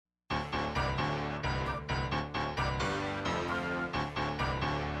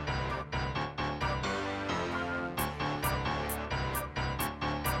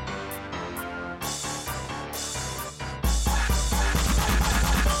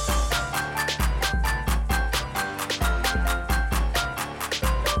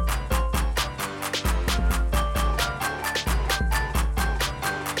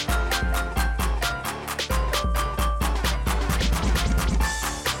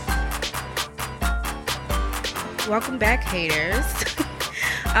Welcome back, haters.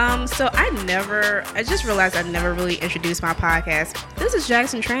 I just realized I never really introduced my podcast. This is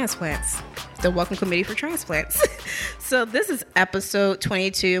Jackson Transplants, the Welcome Committee for Transplants. So this is episode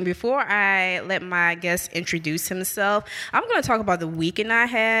 22. And before I let my guest introduce himself, I'm going to talk about the weekend I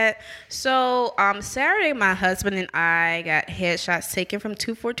had. So Saturday, my husband and I got headshots taken from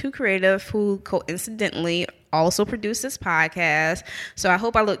 242 Creative, who coincidentally also produced this podcast. So I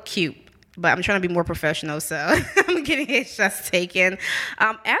hope I look cute, but I'm trying to be more professional, so I'm getting headshots taken.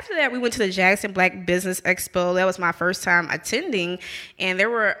 After that, we went to the Jackson Black Business Expo. That was my first time attending, and there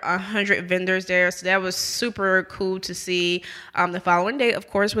were 100 vendors there, so that was super cool to see. The following day, of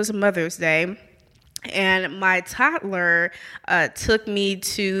course, was Mother's Day. And my toddler took me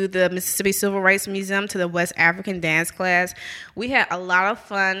to the Mississippi Civil Rights Museum to the West African dance class. We had a lot of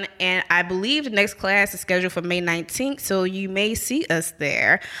fun, and I believe the next class is scheduled for May 19th, so you may see us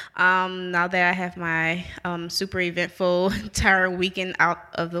there. Now that I have my super eventful tiring weekend out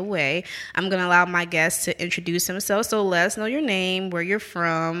of the way, I'm going to allow my guest to introduce himself. So let us know your name, where you're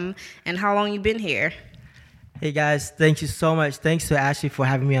from, and how long you've been here. Hey guys, thank you so much. Thanks to Ashley for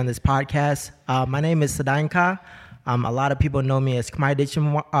having me on this podcast. My name is Sadainka. A lot of people know me as Khmer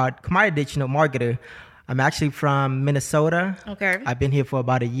Digital Marketer. I'm actually from Minnesota. Okay. I've been here for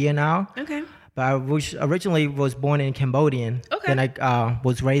about a year now. Okay. But I originally was born in Cambodian. Okay. Then I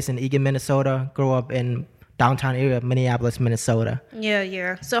was raised in Eagan, Minnesota. Grew up in downtown area of Minneapolis, Minnesota.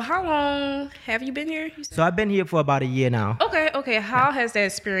 Yeah. So how long have you been here? So I've been here for about a year now. Okay. How has that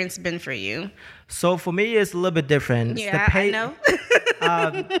experience been for you? So for me, it's a little bit different. Yeah, I know.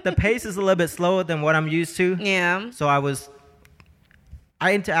 The pace is a little bit slower than what I'm used to. Yeah. So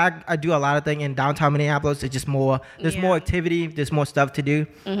I interact. I do a lot of things in downtown Minneapolis. It's just more. There's more activity. There's more stuff to do.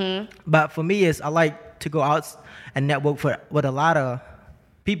 Mm-hmm. But for me, I like to go out and network with a lot of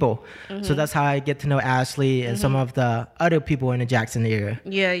people. Mm-hmm. So that's how I get to know Ashley and some of the other people in the Jackson area.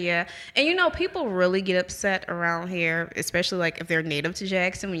 Yeah. And people really get upset around here, especially like if they're native to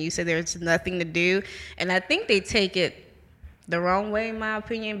Jackson, when you say there's nothing to do. And I think they take it the wrong way, in my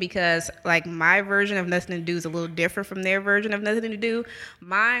opinion, because like my version of nothing to do is a little different from their version of nothing to do.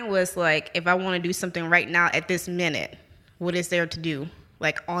 Mine was like, if I want to do something right now at this minute, what is there to do?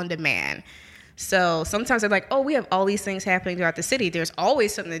 Like on demand. So sometimes they're like, oh, we have all these things happening throughout the city. There's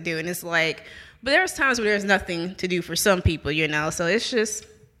always something to do. And it's like, but there's times where there's nothing to do for some people, So it's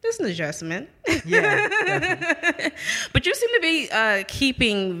an adjustment. Yeah, definitely. But you seem to be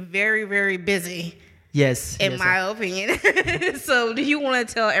keeping very, very busy. Yes. In my opinion. So do you want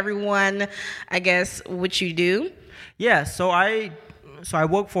to tell everyone, I guess, what you do? Yeah. So I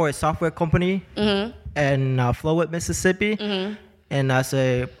work for a software company in Flowood, Mississippi. Mm-hmm. And as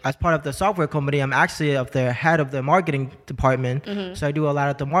part of the software company, I'm actually the head of the marketing department. Mm-hmm. So I do a lot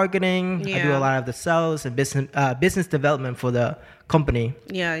of the marketing. Yeah. I do a lot of the sales and business development for the company.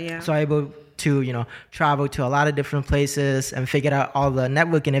 Yeah. So I'm able to travel to a lot of different places and figure out all the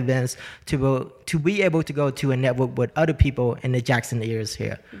networking events to be able to go to and network with other people in the Jackson areas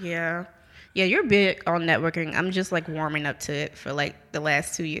here. Yeah. Yeah, you're big on networking. I'm just like warming up to it for like the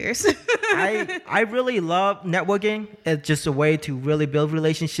last 2 years. I really love networking. It's just a way to really build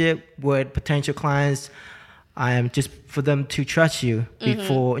relationship with potential clients. Just for them to trust you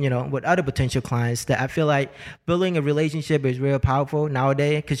before, with other potential clients. That I feel like building a relationship is real powerful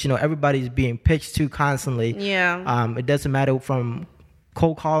nowadays because, everybody's being pitched to constantly. Yeah. It doesn't matter from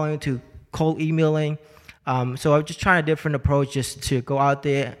cold calling to cold emailing. So I'm just trying a different approach just to go out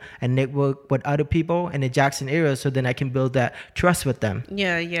there and network with other people in the Jackson area so then I can build that trust with them.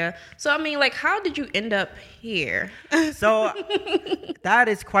 Yeah. So, I mean, like, how did you end up here? So that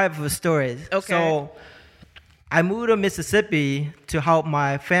is quite a story. Okay. So I moved to Mississippi to help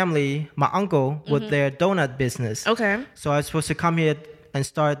my family, my uncle, with their donut business. Okay. So I was supposed to come here and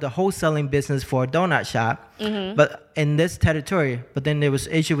start the wholesaling business for a donut shop, but in this territory. But then there was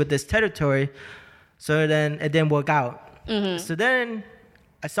an issue with this territory. So then it didn't work out. Mm-hmm. So then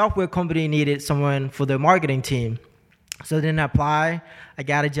a software company needed someone for their marketing team. So then I applied. I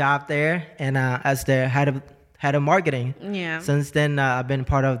got a job there, and as the head of marketing. Yeah. Since then, I've been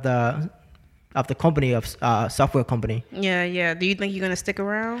part of the company of software company. Yeah. Do you think you're gonna stick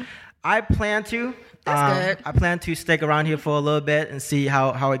around? I plan to. That's good. I plan to stick around here for a little bit and see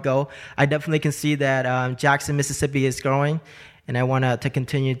how it go. I definitely can see that Jackson, Mississippi is growing. And I want to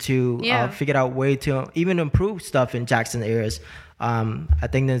continue to figure out way to even improve stuff in Jackson areas. I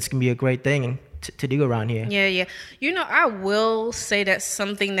think that's going to be a great thing to do around here. Yeah. I will say that's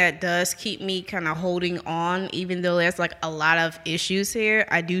something that does keep me kind of holding on, even though there's like a lot of issues here.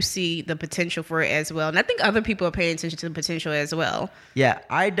 I do see the potential for it as well. And I think other people are paying attention to the potential as well. Yeah,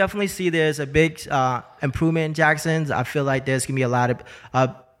 I definitely see there's a big improvement in Jackson. I feel like there's going to be a lot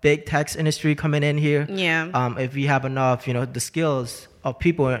of big tech industry coming in here. Yeah. If we have enough, the skills of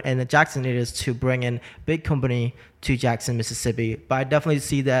people in the Jackson areas to bring in big company to Jackson, Mississippi. But I definitely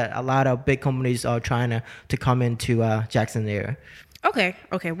see that a lot of big companies are trying to come into Jackson area. Okay.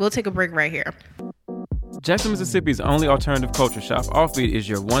 We'll take a break right here. Jackson, Mississippi's only alternative culture shop, Offbeat, is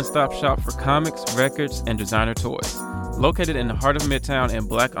your one-stop shop for comics, records, and designer toys. Located in the heart of Midtown and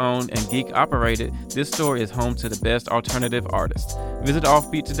Black-owned and geek-operated, this store is home to the best alternative artists. Visit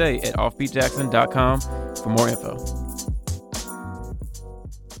Offbeat today at offbeatjackson.com for more info.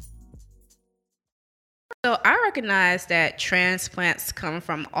 So I recognize that transplants come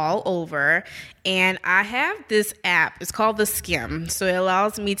from all over, and I have this app. It's called The Skim. So it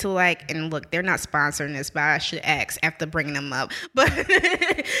allows me to and look, they're not sponsoring this, but I should ask after bringing them up. But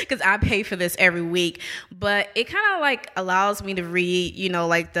because I pay for this every week. But it kind of allows me to read,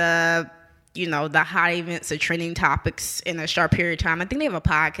 the hot events or trending topics in a short period of time. I think they have a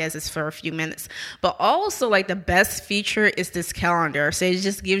podcast that's for a few minutes. But also, the best feature is this calendar. So it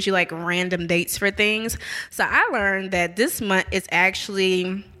just gives you, random dates for things. So I learned that this month is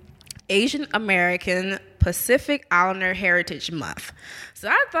actually Asian American Pacific Islander Heritage Month. So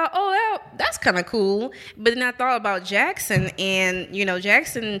I thought, that's kind of cool. But then I thought about Jackson, and,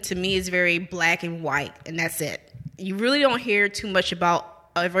 Jackson to me is very black and white, and that's it. You really don't hear too much about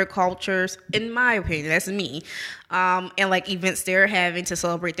other cultures, in my opinion. That's me. And events they're having to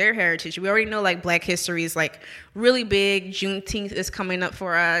celebrate their heritage. We already know Black history is really big. Juneteenth is coming up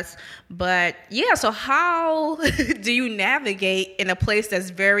for us. But yeah, so how do you navigate in a place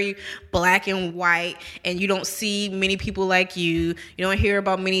that's very black and white, and you don't see many people like you? You don't hear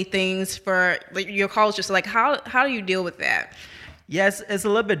about many things for your culture. So how do you deal with that? Yes, it's a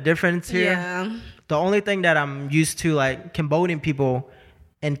little bit different here. Yeah. The only thing that I'm used to, Cambodian people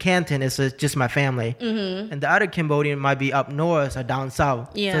in Canton, is just my family. Mm-hmm. And the other Cambodian might be up north or down south.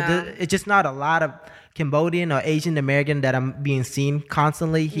 Yeah. So it's just not a lot of Cambodian or Asian American that I'm being seen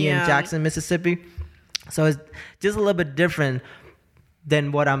constantly here in Jackson, Mississippi. So it's just a little bit different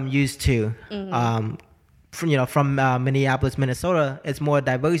than what I'm used to. Mm-hmm. From Minneapolis, Minnesota, it's more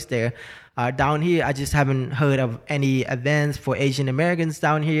diverse there. Down here, I just haven't heard of any events for Asian Americans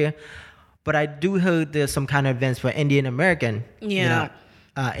down here. But I do heard there's some kind of events for Indian American. Yeah.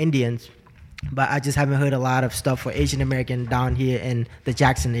 Indians, but I just haven't heard a lot of stuff for Asian American down here in the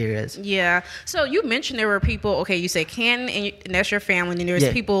Jackson areas. Yeah. So you mentioned there were people, okay, you say Canton, and that's your family, and there's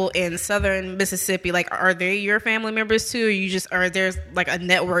people in southern Mississippi. Are they your family members too, or there's a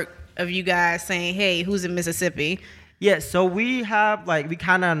network of you guys saying, hey, who's in Mississippi? Yeah, so we have we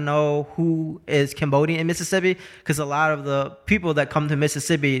kind of know who is Cambodian in Mississippi, because a lot of the people that come to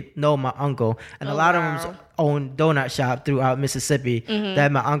Mississippi know my uncle, and a lot of them own donut shop throughout Mississippi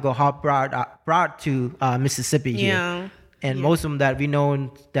that my uncle brought to Mississippi here. Yeah. And most of them that we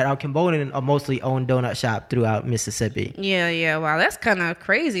know that are Cambodian are mostly own donut shop throughout Mississippi. Yeah. Wow, that's kind of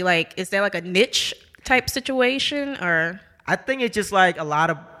crazy. Is there a niche type situation, or? I think it's just a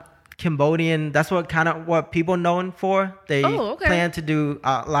lot of Cambodian, that's what people known for. They plan to do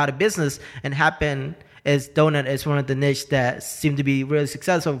a lot of business, and happen as donut is one of the niche that seem to be really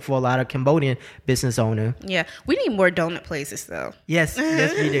successful for a lot of Cambodian business owner. Yeah, we need more donut places though. Yes,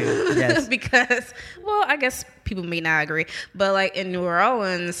 we do. Yes, because I guess people may not agree, but in New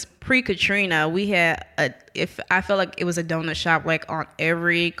Orleans pre-Katrina, we had I felt like it was a donut shop on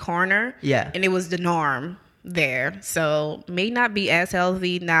every corner. Yeah, and it was the norm there. So may not be as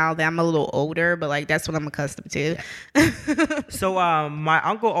healthy now that I'm a little older, but that's what I'm accustomed to. So my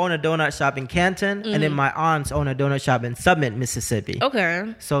uncle owned a donut shop in Canton, and then my aunts own a donut shop in Summit, Mississippi.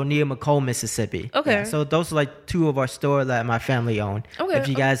 Okay. So near McComb, Mississippi. Okay. Yeah, so those are two of our stores that my family own. Okay. If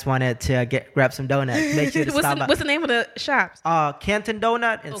you guys wanted to grab some donuts, make sure to stop by. What's the name of the shops? Canton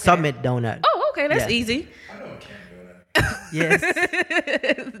Donut and Summit Donut. Oh, okay, that's easy. Yes.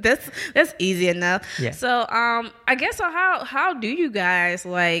 that's easy enough. Yeah. So I guess how do you guys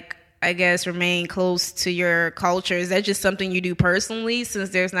remain close to your culture? Is that just something you do personally, since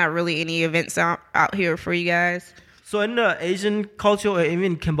there's not really any events out here for you guys? So in the Asian culture or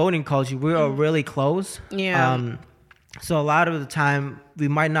even Cambodian culture, we are really close. Yeah. So a lot of the time there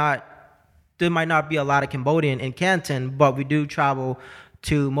might not be a lot of Cambodian in Canton, but we do travel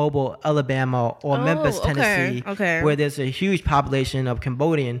to Mobile, Alabama, or Memphis, Tennessee, where there's a huge population of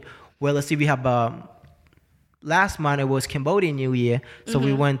Cambodian. Where let's see, we have last month it was Cambodian New Year, so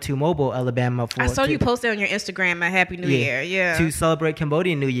we went to Mobile, Alabama for. I saw you posted on your Instagram a Happy New Year. Yeah. To celebrate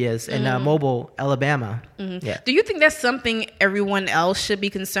Cambodian New Year's in Mobile, Alabama. Yeah. Do you think that's something everyone else should be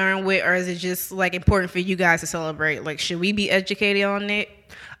concerned with, or is it just like important for you guys to celebrate? Like, should we be educated on it?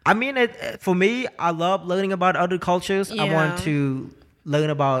 I mean, for me, I love learning about other cultures. I want to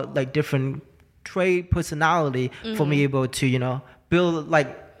learn about like different trait personality for me able to build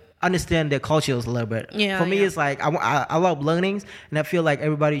like. Understand their cultures a little bit. Yeah, for me, it's like I love learnings, and I feel like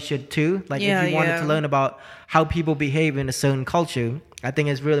everybody should too. Like if you wanted to learn about how people behave in a certain culture, I think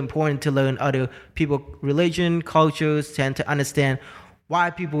it's really important to learn other people, religion, cultures, and to understand why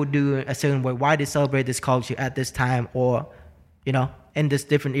people do a certain way, why they celebrate this culture at this time, or in this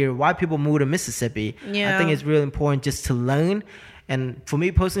different era, why people move to Mississippi. I think it's really important just to learn. And for me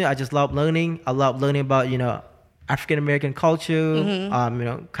personally, I just love learning. I love learning about African American culture,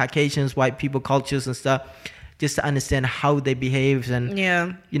 Caucasians, white people cultures and stuff, just to understand how they behave and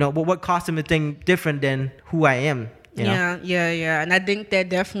what caused them to think different than who I am. Yeah. And I think that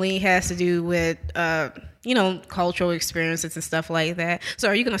definitely has to do with cultural experiences and stuff like that. So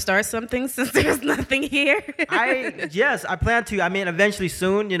are you going to start something since there's nothing here? Yes, I plan to. I mean, eventually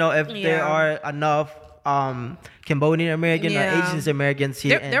soon, if there are enough Cambodian American or Asian Americans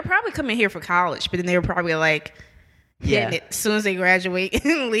here. They're probably coming here for college, but then they're probably like hitting it as soon as they graduate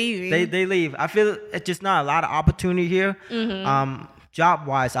and leaving. They leave. I feel it's just not a lot of opportunity here.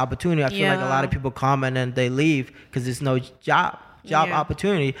 Job-wise opportunity. I feel like a lot of people come and then they leave because there's no job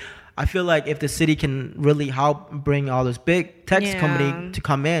opportunity. I feel like if the city can really help bring all those big tech company to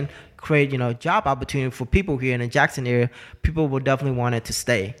come in, create job opportunity for people here in the Jackson area, people will definitely want it to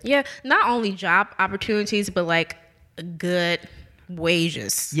stay. Yeah, not only job opportunities, but like good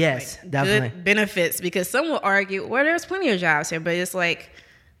wages. Yes, like definitely. Good benefits, because some will argue, well, there's plenty of jobs here, but it's like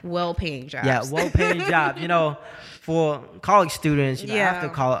well-paying jobs. Yeah, well-paying job. For college students, after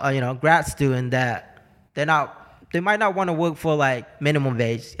college, grad student that they might not want to work for like minimum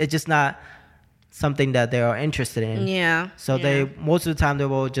wage. It's just not something that they are interested in. Yeah. So they most of the time they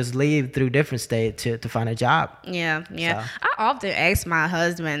will just leave through different states to find a job. Yeah. So. I often ask my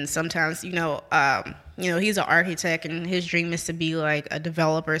husband sometimes, he's an architect and his dream is to be like a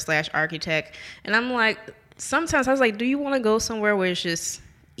developer / architect. And I'm like, sometimes I was like, do you want to go somewhere where it's just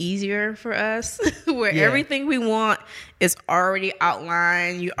easier for us, where everything we want is already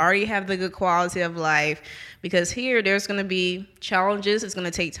outlined, you already have the good quality of life? Because here there's going to be challenges, it's going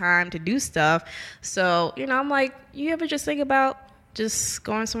to take time to do stuff. So I'm like, you ever just think about just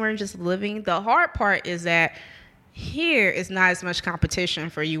going somewhere and just living? The hard part is that here is not as much competition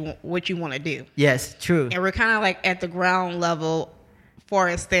for you, what you want to do. Yes, true. And we're kind of like at the ground level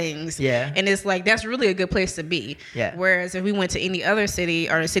forest things. Yeah. And it's like, that's really a good place to be. Yeah. Whereas if we went to any other city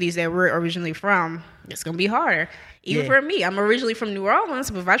or the cities that we're originally from, it's going to be harder. Even for me, I'm originally from New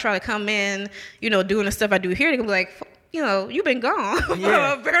Orleans, but if I try to come in, doing the stuff I do here, they're going to be like, you've been gone for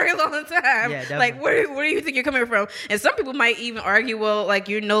a very long time. Yeah, like, where do you think you're coming from? And some people might even argue, well, like,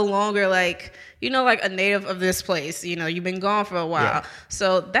 you're no longer like, like a native of this place. You've been gone for a while. Yeah.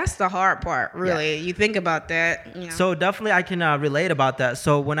 So that's the hard part, really. Yeah. You think about that. So definitely I can relate about that.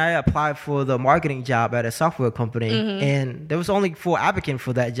 So when I applied for the marketing job at a software company, and there was only 4 applicants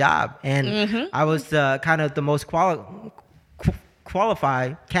for that job, and I was kind of the most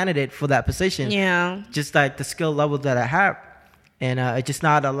qualified candidate for that position. Yeah. Just like the skill level that I have. And it's just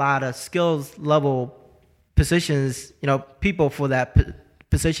not a lot of skills level positions, people for that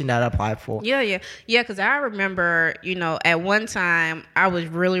position that I applied for. Yeah, because I remember, at one time I was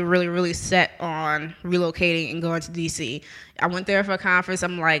really, really, really set on relocating and going to DC. I went there for a conference.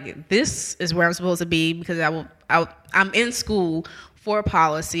 I'm like, this is where I'm supposed to be, because I'm in school for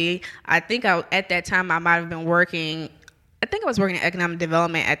policy. I think at that time I might have been working. I think I was working in economic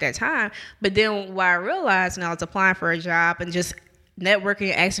development at that time. But then what I realized when I was applying for a job and just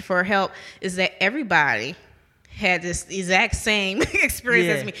networking and asking for help is that everybody had this exact same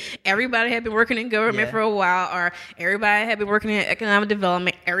experience as me. Everybody had been working in government for a while, or everybody had been working in economic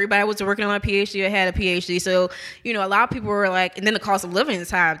development. Everybody was working on a PhD or had a PhD. So, a lot of people were like, and then the cost of living is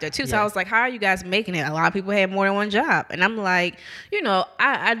high up there too. So I was like, how are you guys making it? A lot of people had more than one job. And I'm like,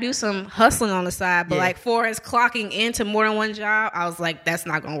 I do some hustling on the side, but like for as clocking into more than one job, I was like, that's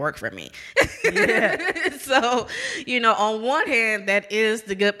not going to work for me. So, on one hand, that is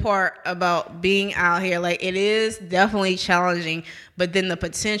the good part about being out here. Like, it is definitely challenging, but then the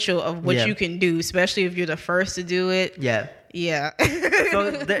potential of what you can do, especially if you're the first to do it. So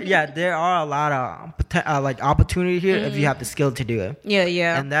there are a lot of like opportunity here if you have the skill to do it.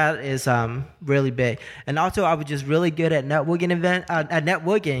 And that is really big. And also I was just really good at networking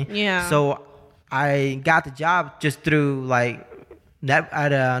So I got the job just through like at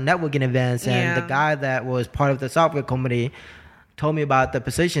networking events, and the guy that was part of the software company told me about the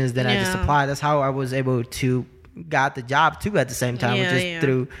positions. Then I just applied. That's how I was able to got the job too at the same time,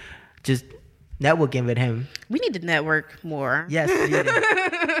 through just networking with him. We need to network more. Yes.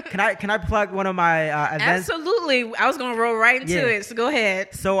 Can I plug one of my events? Absolutely. I was gonna roll right into it. So go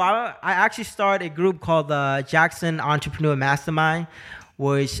ahead. So I actually started a group called the Jackson Entrepreneur Mastermind,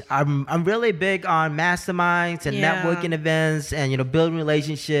 which I'm really big on masterminds and networking events and building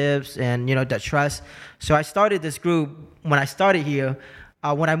relationships and that trust. So I started this group when I started here.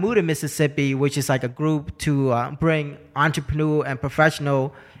 When I moved to Mississippi, which is like a group to bring entrepreneur and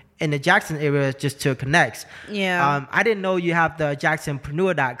professional in the Jackson area just to connect. Yeah. I didn't know you have the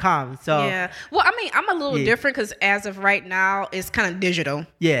jacksonpreneur.com. So yeah. Well, I mean, I'm a little different because as of right now, it's kind of digital.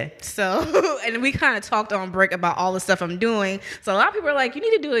 Yeah. So, and we kind of talked on break about all the stuff I'm doing. So a lot of people are like, you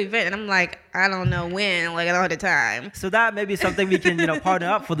need to do an event. And I'm like, I don't know when. Like, I don't have the time. So that may be something we can, partner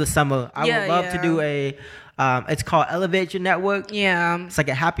up for the summer. I would love to do a... it's called Elevate Your Network. Yeah. It's like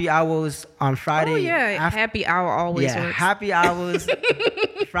a happy hours on Friday. Oh, yeah. Happy hour always works. Happy hours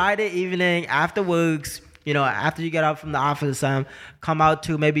Friday evening after works, after you get out from the office or something, come out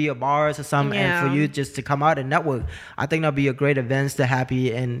to maybe your bars or something, and for you just to come out and network. I think that'll be a great event to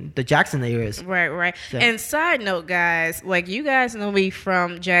happy in the Jackson areas. Right. So. And side note, guys, like you guys know me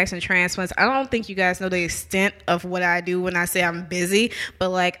from Jackson Transplants. I don't think you guys know the extent of what I do when I say I'm busy, but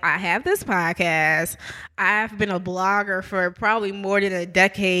like I have this podcast. I've been a blogger for probably more than a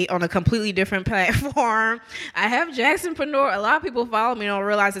decade on a completely different platform. I have Jacksonpreneur. A lot of people follow me don't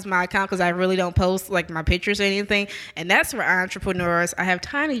realize it's my account because I really don't post like my pictures or anything, and that's for entrepreneurs. I have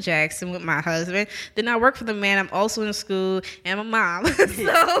Tiny Jackson with my husband. Then I work for the man. I'm also in school and my mom. So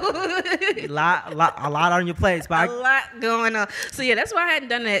a lot on your plate, Spike. A lot going on. So yeah, that's why I hadn't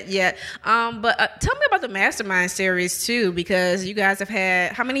done that yet. But tell me about the Mastermind series too, because you guys have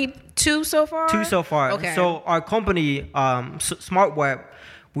had how many? 2 so far? 2 so far. Okay. So our company, SmartWeb,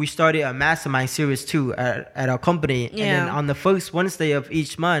 we started a Mastermind series too at our company. Yeah. And then on the first Wednesday of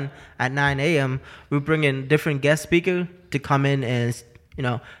each month at 9 a.m., we bring in different guest speaker to come in and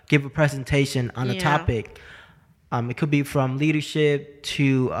give a presentation on a topic. It could be from leadership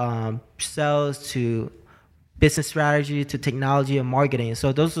to sales to business strategy to technology and marketing.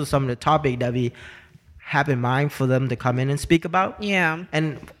 So those are some of the topics that we have in mind for them to come in and speak about. Yeah.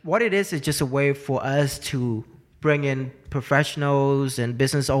 And what it is just a way for us to bring in professionals and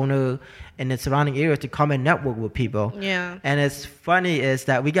business owners in the surrounding area to come and network with people. Yeah. And it's funny is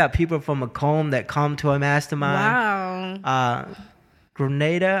that we got people from Macomb that come to our mastermind. Wow.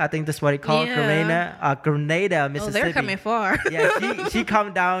 Grenada, I think that's what it called. Grenada, Mississippi. Oh, they're coming far. Yeah, she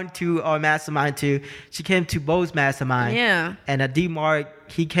come down to our mastermind too. She came to Bo's mastermind. Yeah. And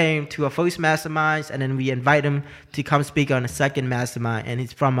D-Mark, he came to our first mastermind, and then we invite him to come speak on the second mastermind, and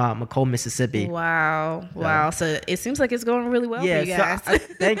he's from Macomb, Mississippi. Wow. So it seems like it's going really well for you guys. So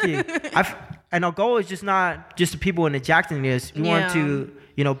thank you. And our goal is just not just the people in the Jackson areas. We want to,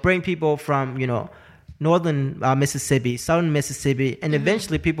 bring people from, northern Mississippi, southern Mississippi, and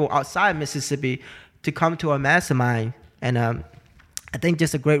eventually people outside Mississippi to come to our mastermind. And I think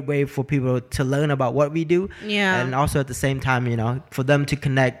just a great way for people to learn about what we do. Yeah. And also at the same time, for them to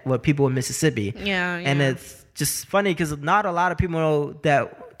connect with people in Mississippi. Yeah. And it's just funny because not a lot of people know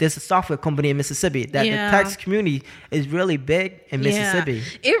that there's a software company in Mississippi, that the tech community is really big in Mississippi.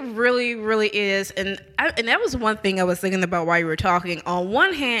 It really, really is. And that was one thing I was thinking about while you were talking. On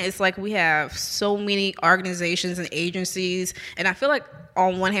one hand, it's like we have so many organizations and agencies, and I feel like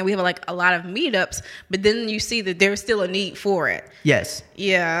on one hand we have like a lot of meetups, but then you see that there's still a need for it. Yes.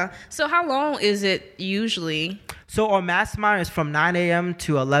 Yeah. So how long is it usually? So our mastermind is from 9 a.m.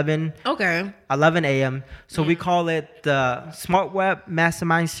 to 11 a.m. So we call it the SmartWeb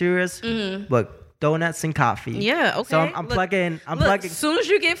Mastermind Series. Mm-hmm. But donuts and coffee. Yeah, okay. So I'm plugging. As soon as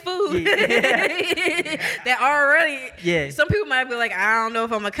you get food, that already. Yeah. Some people might be like, I don't know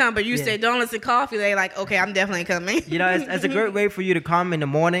if I'm gonna come, but you say donuts and coffee, they like, okay, I'm definitely coming. It's a great way for you to come in the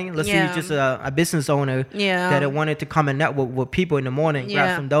morning. Let's say you're just a business owner that wanted to come and network with people in the morning.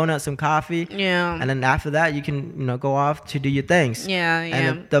 Grab some donuts, some coffee. Yeah. And then after that, you can go off to do your things. Yeah.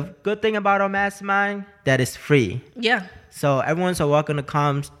 And the good thing about our mastermind, that it's free. Yeah. So everyone's welcome to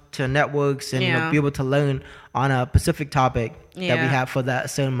come to networks and be able to learn on a specific topic that we have for that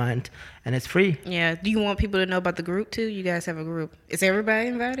certain month, and it's free. Yeah. Do you want people to know about the group too? You guys have a group. Is everybody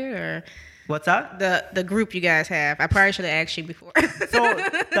invited or? What's that? The group you guys have. I probably should have asked you before. So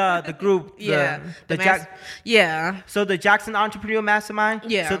the group, So the Jackson Entrepreneur Mastermind.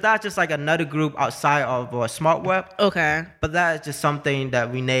 Yeah. So that's just like another group outside of Smart Web. Okay. But that is just something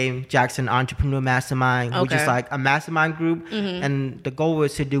that we named Jackson Entrepreneur Mastermind, which is like a mastermind group. And the goal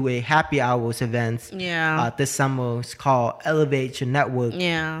was to do a happy hours events. Yeah. This summer it's called Elevate Your Network.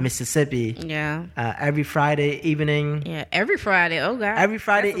 Yeah. Mississippi. Yeah. Every Friday evening. Yeah. Every Friday. Oh God. Every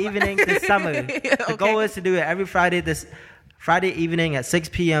Friday evening this summer. The goal is to do it every Friday evening at 6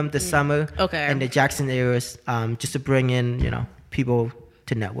 p.m. this summer. Okay. In the Jackson areas, just to bring in, people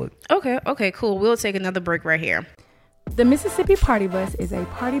to network. Okay, cool. We'll take another break right here. The Mississippi Party Bus is a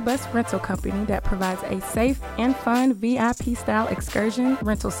party bus rental company that provides a safe and fun VIP-style excursion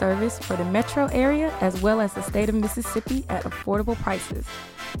rental service for the metro area as well as the state of Mississippi at affordable prices.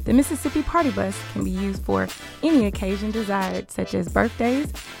 The Mississippi Party Bus can be used for any occasion desired, such as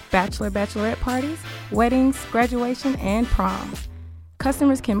birthdays, bachelorette parties, weddings, graduation, and proms.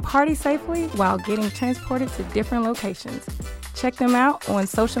 Customers can party safely while getting transported to different locations. Check them out on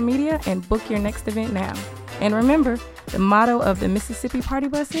social media and book your next event now. And remember, the motto of the Mississippi Party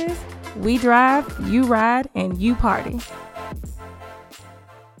Bus is, we drive, you ride, and you party.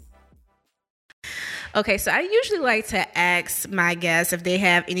 Okay, so I usually like to ask my guests if they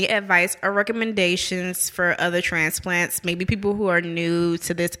have any advice or recommendations for other transplants, maybe people who are new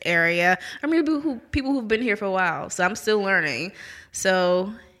to this area, or maybe people who've been here for a while. So I'm still learning.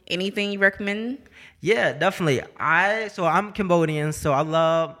 So anything you recommend? Yeah, definitely. I'm Cambodian, so I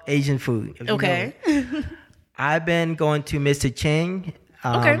love Asian food. Okay. I've been going to Mr. Ching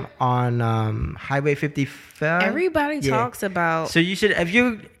on Highway 55. Everybody talks about. So you should, if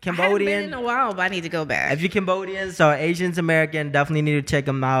you're Cambodian. I haven't been in a while, but I need to go back. If you're Cambodians or Asians American, definitely need to check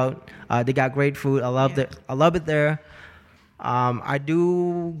them out. They got great food. I love it there. I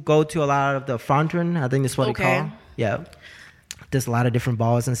do go to a lot of the Fondren. I think that's what they call. Yeah. There's a lot of different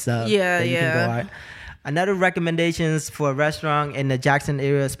bars and stuff. That you can go out. Another recommendations for a restaurant in the Jackson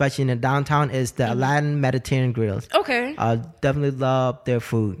area, especially in the downtown, is the Aladdin Mediterranean Grills. Okay. I definitely love their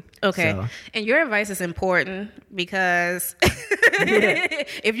food. Okay. So. And your advice is important because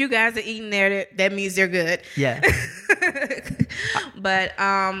if you guys are eating there, that means they're good. Yeah. But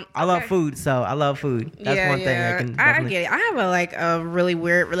I love food, so I love food. That's one thing I can definitely... I get it. I have a really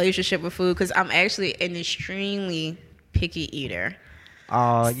weird relationship with food because I'm actually an extremely picky eater.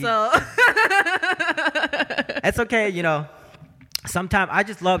 It's okay, sometimes I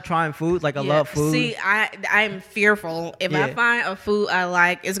just love trying food. Like I love food. See, I'm fearful. If I find a food I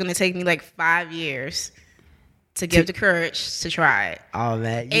like, it's gonna take me like 5 years to get the courage to try it. Oh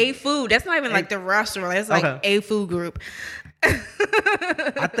man, a food. That's not even like the restaurant. It's like a food group.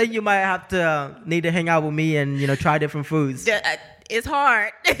 I think you might have to need to hang out with me and try different foods. It's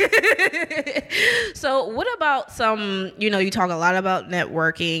hard. So what about some, you talk a lot about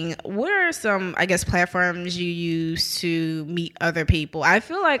networking. What are some, I guess, platforms you use to meet other people? I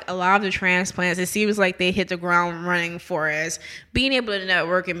feel like a lot of the transplants, it seems like they hit the ground running for us, being able to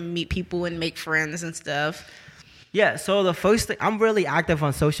network and meet people and make friends and stuff. Yeah, so the first thing, I'm really active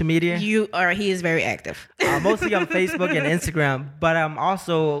on social media. He is very active. Mostly on Facebook and Instagram, but I'm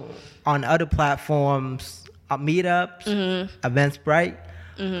also on other platforms. Meetups, Eventbrite.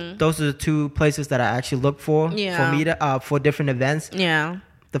 Those are the two places that I actually look for for different events. Yeah.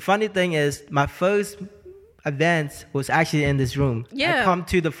 The funny thing is, my first event was actually in this room. Yeah. I come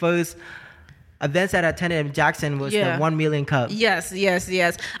to the first events that I attended in Jackson was the 1 Million Cup. Yes.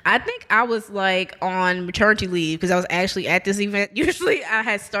 I think I was like on maternity leave because I was actually at this event. Usually I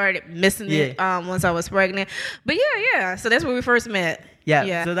had started missing it once I was pregnant. But yeah. So that's where we first met.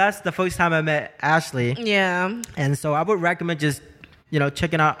 Yeah. So that's the first time I met Ashley. Yeah. And so I would recommend just,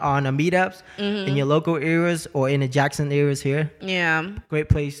 checking out on meetups in your local areas or in the Jackson areas here. Yeah. Great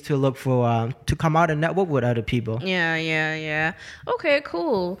place to look for, to come out and network with other people. Yeah. Okay,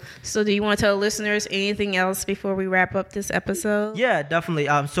 cool. So do you want to tell listeners anything else before we wrap up this episode? Yeah, definitely.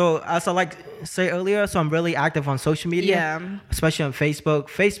 So as I like say earlier, so I'm really active on social media, especially on Facebook.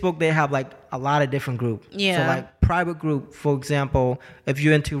 Facebook, they have like a lot of different groups. Yeah. So like private group, for example, if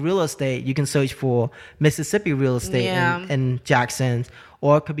you're into real estate, you can search for Mississippi Real Estate in Jackson,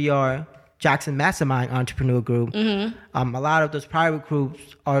 or it could be our Jackson Mastermind Entrepreneur Group. A lot of those private groups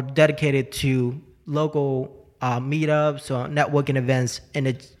are dedicated to local meetups or networking events in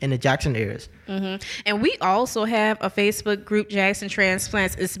the Jackson areas. And we also have a Facebook group, Jackson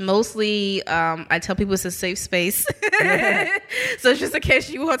Transplants. It's mostly, I tell people it's a safe space. So just in case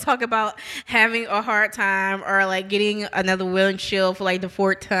you want to talk about having a hard time or like getting another windshield for like the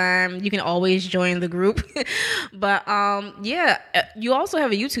fourth time, you can always join the group. But yeah, you also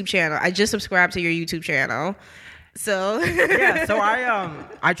have a YouTube channel. I just subscribed to your YouTube channel. So yeah, so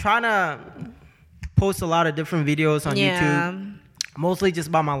I try to post a lot of different videos on YouTube. Mostly just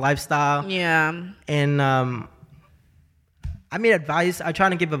about my lifestyle. Yeah. And I mean advice. I try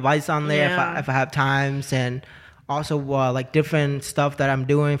to give advice on there if I have times, and also like different stuff that I'm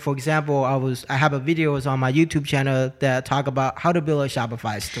doing. For example, I have a videos on my YouTube channel that talk about how to build a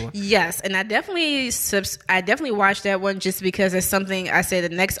Shopify store. Yes, and I definitely watched that one just because it's something I said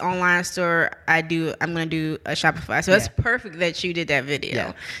the next online store I'm going to do a Shopify. So it's perfect that you did that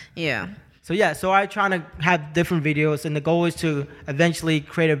video. Yeah. So I try to have different videos, and the goal is to eventually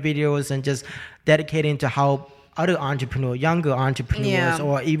create videos and just dedicating to help other entrepreneurs, younger entrepreneurs,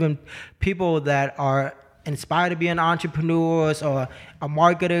 or even people that are inspired to be an entrepreneurs or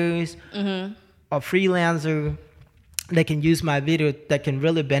marketers or freelancer that can use my video that can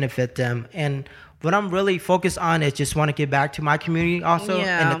really benefit them. And what I'm really focused on is just want to give back to my community also,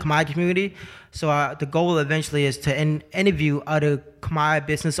 and the Khmer community. So the goal eventually is to interview other Khmer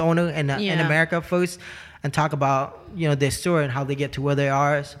business owners in America first, and talk about their story and how they get to where they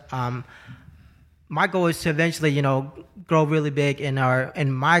are. My goal is to eventually grow really big in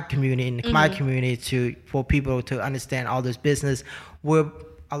my community, in the Khmer community, for people to understand all this business where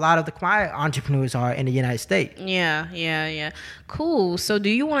a lot of the Khmer entrepreneurs are in the United States. Yeah. Cool. So do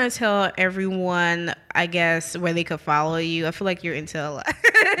you want to tell everyone, I guess, where they could follow you? I feel like you're into a lot.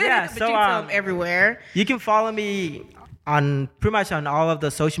 Yeah, but so you tell them everywhere. You can follow me on pretty much on all of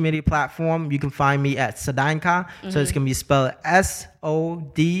the social media platforms. You can find me at Sadanka. So it's going to be spelled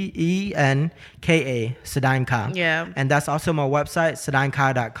SODENKA, Sadanka. Yeah. And that's also my website,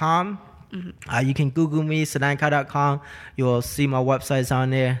 sadanka.com. You can Google me, sadanka.com. You will see my websites on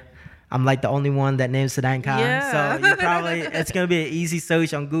there. I'm like the only one that names Sadanka. Yeah. So it's going to be an easy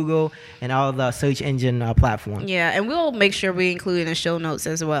search on Google and all the search engine platforms. Yeah, and we'll make sure we include it in the show notes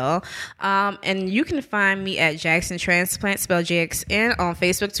as well. And you can find me at Jackson Transplant, spelled JXN, on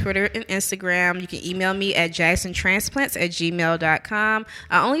Facebook, Twitter, and Instagram. You can email me at jacksontransplants@gmail.com.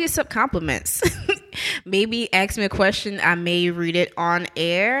 I only accept compliments. Maybe ask me a question. I may read it on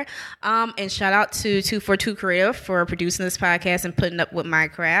air. And shout out to 242 Creative for producing this podcast and putting up with my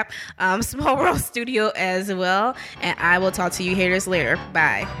crap. Small World Studio as well. And I will talk to you haters later.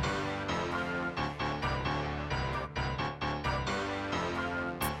 Bye.